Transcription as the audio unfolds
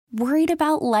Worried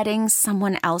about letting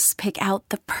someone else pick out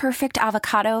the perfect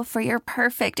avocado for your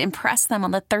perfect impress them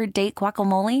on the third date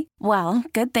guacamole? Well,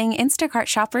 good thing Instacart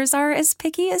shoppers are as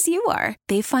picky as you are.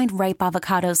 They find ripe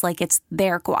avocados like it's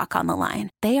their guac on the line.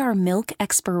 They are milk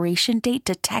expiration date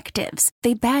detectives.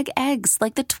 They bag eggs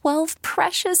like the 12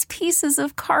 precious pieces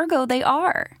of cargo they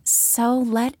are. So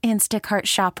let Instacart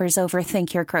shoppers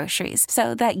overthink your groceries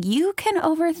so that you can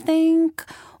overthink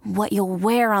what you'll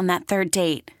wear on that third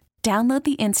date. Download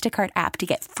the Instacart app to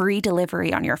get free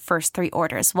delivery on your first 3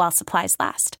 orders while supplies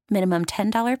last. Minimum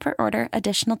 $10 per order.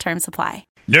 Additional terms apply.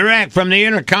 Direct from the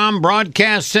Intercom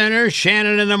Broadcast Center,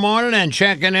 Shannon in the morning, and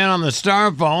checking in on the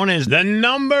star phone is the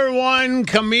 #1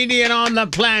 comedian on the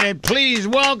planet. Please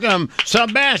welcome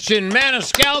Sebastian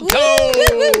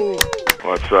Maniscalco.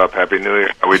 What's up? Happy New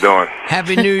Year. How we doing?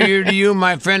 Happy New Year to you,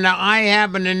 my friend. Now, I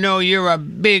happen to know you're a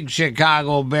big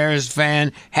Chicago Bears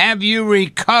fan. Have you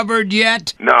recovered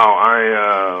yet? No,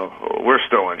 we're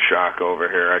still in shock over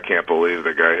here. I can't believe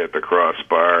the guy hit the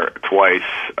crossbar twice.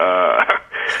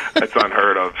 That's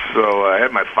unheard of. So I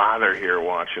had my father here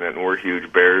watching it, and we're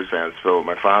huge Bears fans. So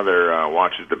my father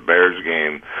watches the Bears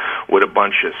game with a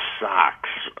bunch of socks,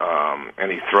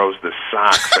 and he throws the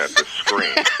socks at the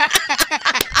screen.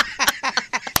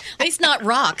 At least not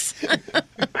rocks.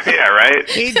 Yeah, right?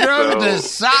 He throws the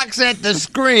socks at the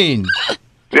screen.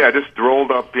 Yeah, just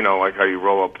rolled up, like how you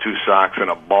roll up 2 socks in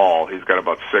a ball. He's got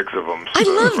about 6 of them I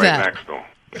love right that. next to him.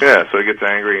 Yeah, so he gets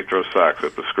angry and throws socks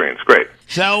at the screen. It's great.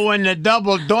 So when the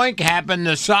double doink happened,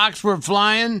 the socks were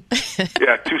flying?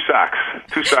 Yeah, 2 socks.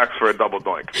 2 socks for a double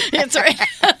doink. That's right.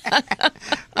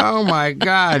 Oh, my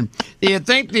God. Do you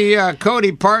think the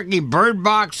Cody Parkey Bird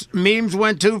Box memes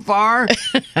went too far?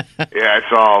 Yeah, I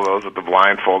saw all those with the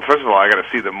blindfold. First of all, I got to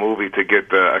see the movie to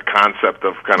get a concept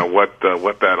of kind of what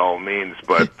that all means.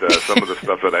 But some of the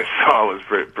stuff that I saw was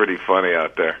pretty funny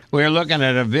out there. We were looking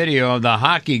at a video of the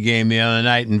hockey game the other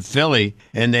night in Philly,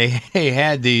 and they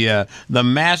had the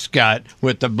mascot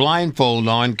with the blindfold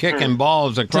on kicking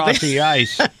balls across the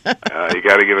ice. You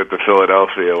got to give it to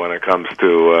Philadelphia when it comes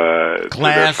to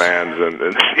their fans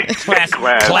and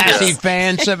classy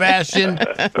fans, Sebastian.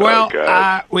 Well,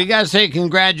 we got to say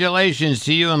congratulations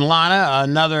to you and Lana,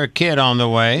 another kid on the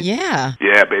way. Yeah.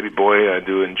 Yeah, baby boy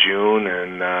due in June,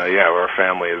 and our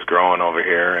family is growing over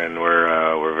here, and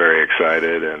we're very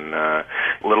excited. And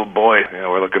little boy,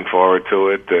 we're looking forward to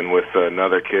it. And with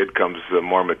another kid comes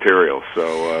more material.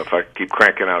 So if I keep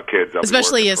cranking out kids, I'll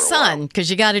especially be a son,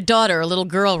 because you got a daughter, a little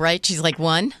girl, right? She's like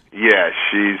 1. Yeah,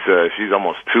 she's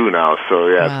almost 2 now. So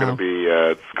yeah, Wow. It's gonna be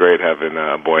it's great having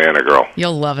a boy and a girl.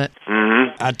 You'll love it.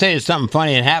 Mm-hmm. I'll tell you something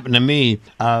funny. It happened to me.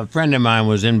 A friend of mine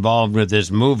was involved with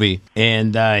this movie,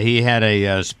 and he had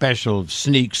a special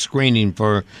sneak screening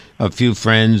for a few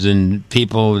friends and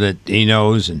people that he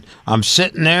knows. And I'm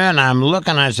sitting there, and I'm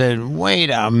looking. I said,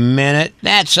 wait a minute.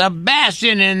 That's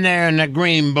Sebastian in there in the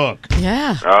green book.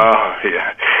 Yeah. Oh,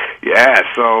 yeah. Yeah,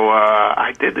 so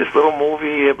I did this little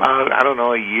movie about,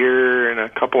 a year and a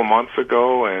couple of months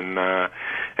ago, and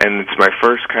it's my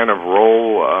first kind of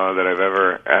role that I've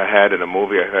ever had in a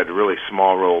movie. I've had really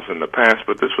small roles in the past,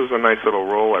 but this was a nice little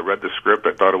role. I read the script.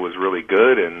 I thought it was really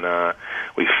good, and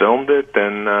we filmed it.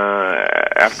 And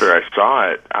after I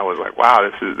saw it, I was like, wow,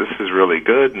 this is really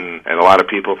good. And a lot of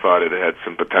people thought it had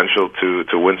some potential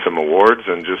to win some awards.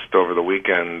 And just over the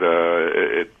weekend,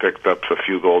 it picked up a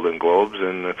few Golden Globes,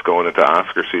 and it's going into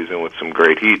Oscar season with some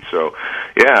great heat. So,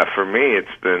 yeah, for me,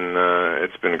 it's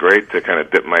been great to kind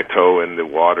of dip my toe in the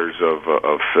waters of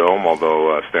film.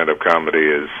 Although stand-up comedy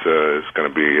is going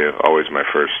to be always my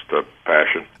first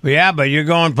passion. Yeah, but you're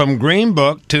going from Green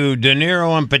Book to De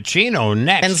Niro and Pacino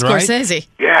next, And right? Scorsese.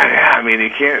 Yeah. I mean,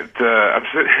 you can't. I'm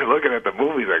sitting here looking at the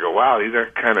movies. I go, wow, these are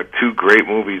kind of 2 great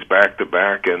movies back to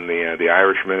back. And the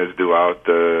Irishman is due out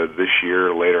this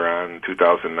year, later on,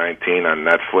 2019 on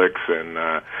Netflix,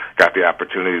 and got the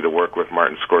opportunity to work with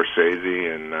Martin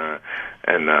Scorsese,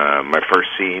 and my first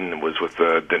scene was with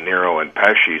De Niro and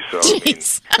Pesci. So I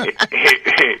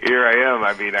mean, here I am.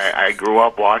 I mean, I grew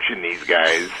up watching these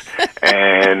guys,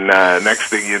 and next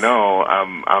thing you know,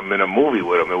 I'm in a movie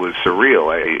with them. It was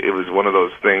surreal. It was one of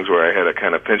those things where I had to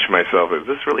kind of pinch myself. Is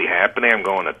this really happening? I'm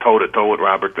going toe to toe with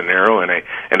Robert De Niro in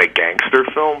a gangster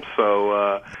film.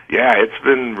 So yeah, it's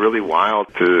been really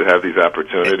wild to have these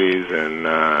opportunities, and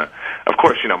of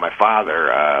course, my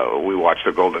father, we watched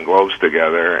the Golden Globes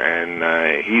together,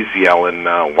 and he's yelling,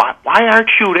 why aren't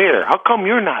you there? How come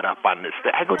you're not up on this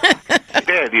thing? I go,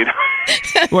 Dad,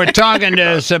 We're talking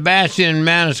to Sebastian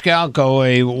Maniscalco,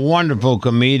 a wonderful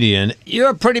comedian. You're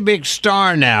a pretty big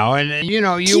star now, and,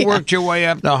 you worked your way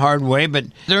up the hard way, but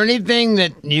is there anything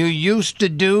that you used to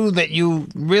do that you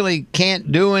really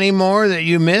can't do anymore that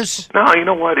you miss? No, you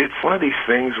know what? It's one of these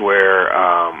things where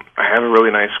I have a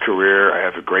really nice career. I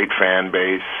have a great fan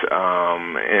base,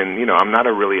 and I'm not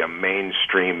really a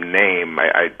mainstream name.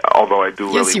 Although I do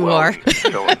really yes, you well. are.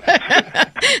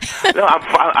 No,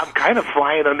 I'm kind of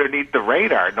flying underneath the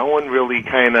radar. No one really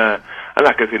kind of. I'm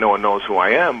not going to say no one knows who I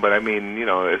am, but I mean,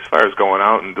 as far as going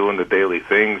out and doing the daily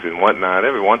things and whatnot,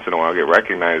 every once in a while I get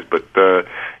recognized. But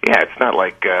it's not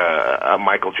like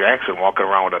Michael Jackson walking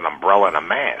around with an umbrella and a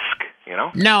mask.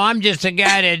 No, I'm just a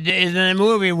guy that is in a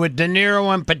movie with De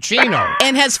Niro and Pacino.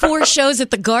 And has 4 shows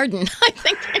at the Garden, I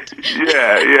think.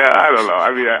 Yeah, I don't know.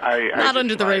 I mean, I not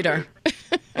under the radar.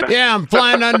 Yeah, I'm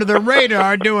flying under the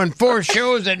radar doing 4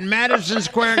 shows at Madison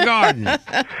Square Garden.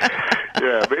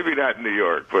 Yeah, maybe not in New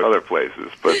York, but other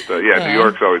places. But, New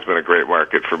York's always been a great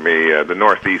market for me. The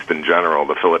Northeast in general,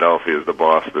 the Philadelphias, the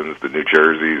Bostons, the New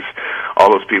Jerseys,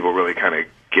 all those people really kind of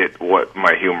get what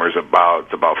my humor's about.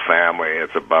 It's about family.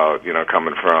 It's about,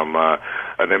 coming from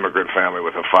an immigrant family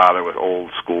with a father with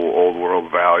old school, old world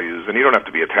values. And you don't have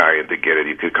to be Italian to get it.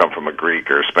 You could come from a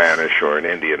Greek or Spanish or an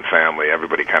Indian family.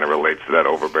 Everybody kind of relates to that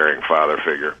overbearing father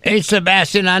figure. Hey,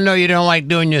 Sebastian, I know you don't like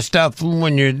doing your stuff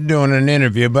when you're doing an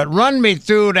interview, but run me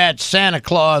through that Santa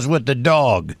Claus with the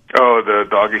dog. Oh, the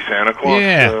doggy Santa Claus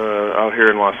out here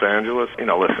in Los Angeles.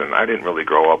 Listen, I didn't really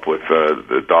grow up with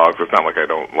the dogs. It's not like I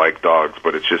don't like dogs,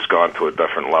 but it's just gone to a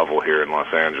different level here in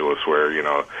Los Angeles where,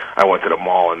 I went to the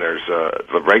mall and there's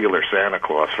the regular Santa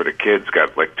Claus for the kids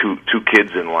got like two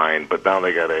kids in line, but now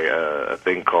they got a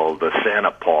thing called the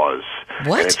Santa Paws.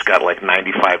 What? And it's got like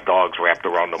 95 dogs wrapped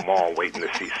around the mall waiting to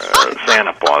see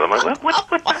Santa Paws. I'm like, what?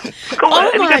 Go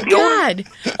oh, my God.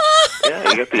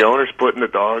 You got the owners putting the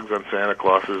dogs on Santa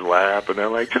Claus's lap, and they're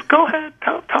like, just go ahead,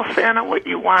 tell Santa what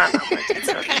you want. I'm like, he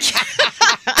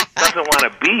doesn't want to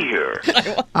be here.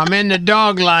 I'm in the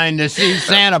dog line to see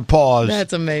Santa Paws.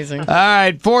 That's amazing. All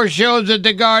right, 4 shows at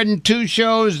the Garden, 2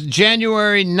 shows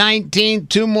January 19th,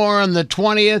 2 more on the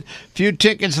 20th. Few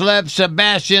tickets left,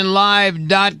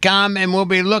 SebastianLive.com, and we'll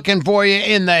be looking for you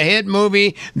in the hit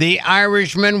movie, The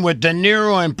Irishman, with De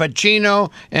Niro and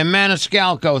Pacino and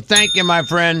Maniscalco. Thank you, my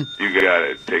friend. You got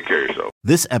it. Take care of yourself.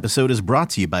 This episode is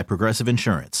brought to you by Progressive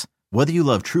Insurance. Whether you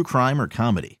love true crime or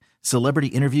comedy, celebrity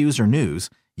interviews or news,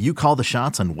 you call the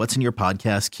shots on what's in your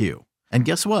podcast queue. And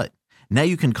guess what? Now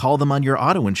you can call them on your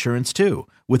auto insurance too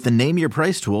with the Name Your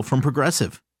Price tool from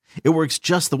Progressive. It works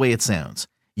just the way it sounds.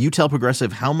 You tell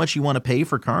Progressive how much you want to pay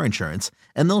for car insurance,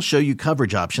 and they'll show you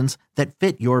coverage options that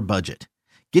fit your budget.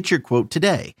 Get your quote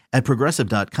today at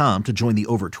Progressive.com to join the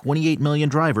over 28 million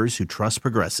drivers who trust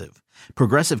Progressive.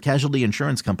 Progressive Casualty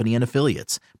Insurance Company and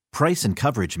Affiliates. Price and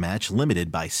coverage match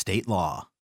limited by state law.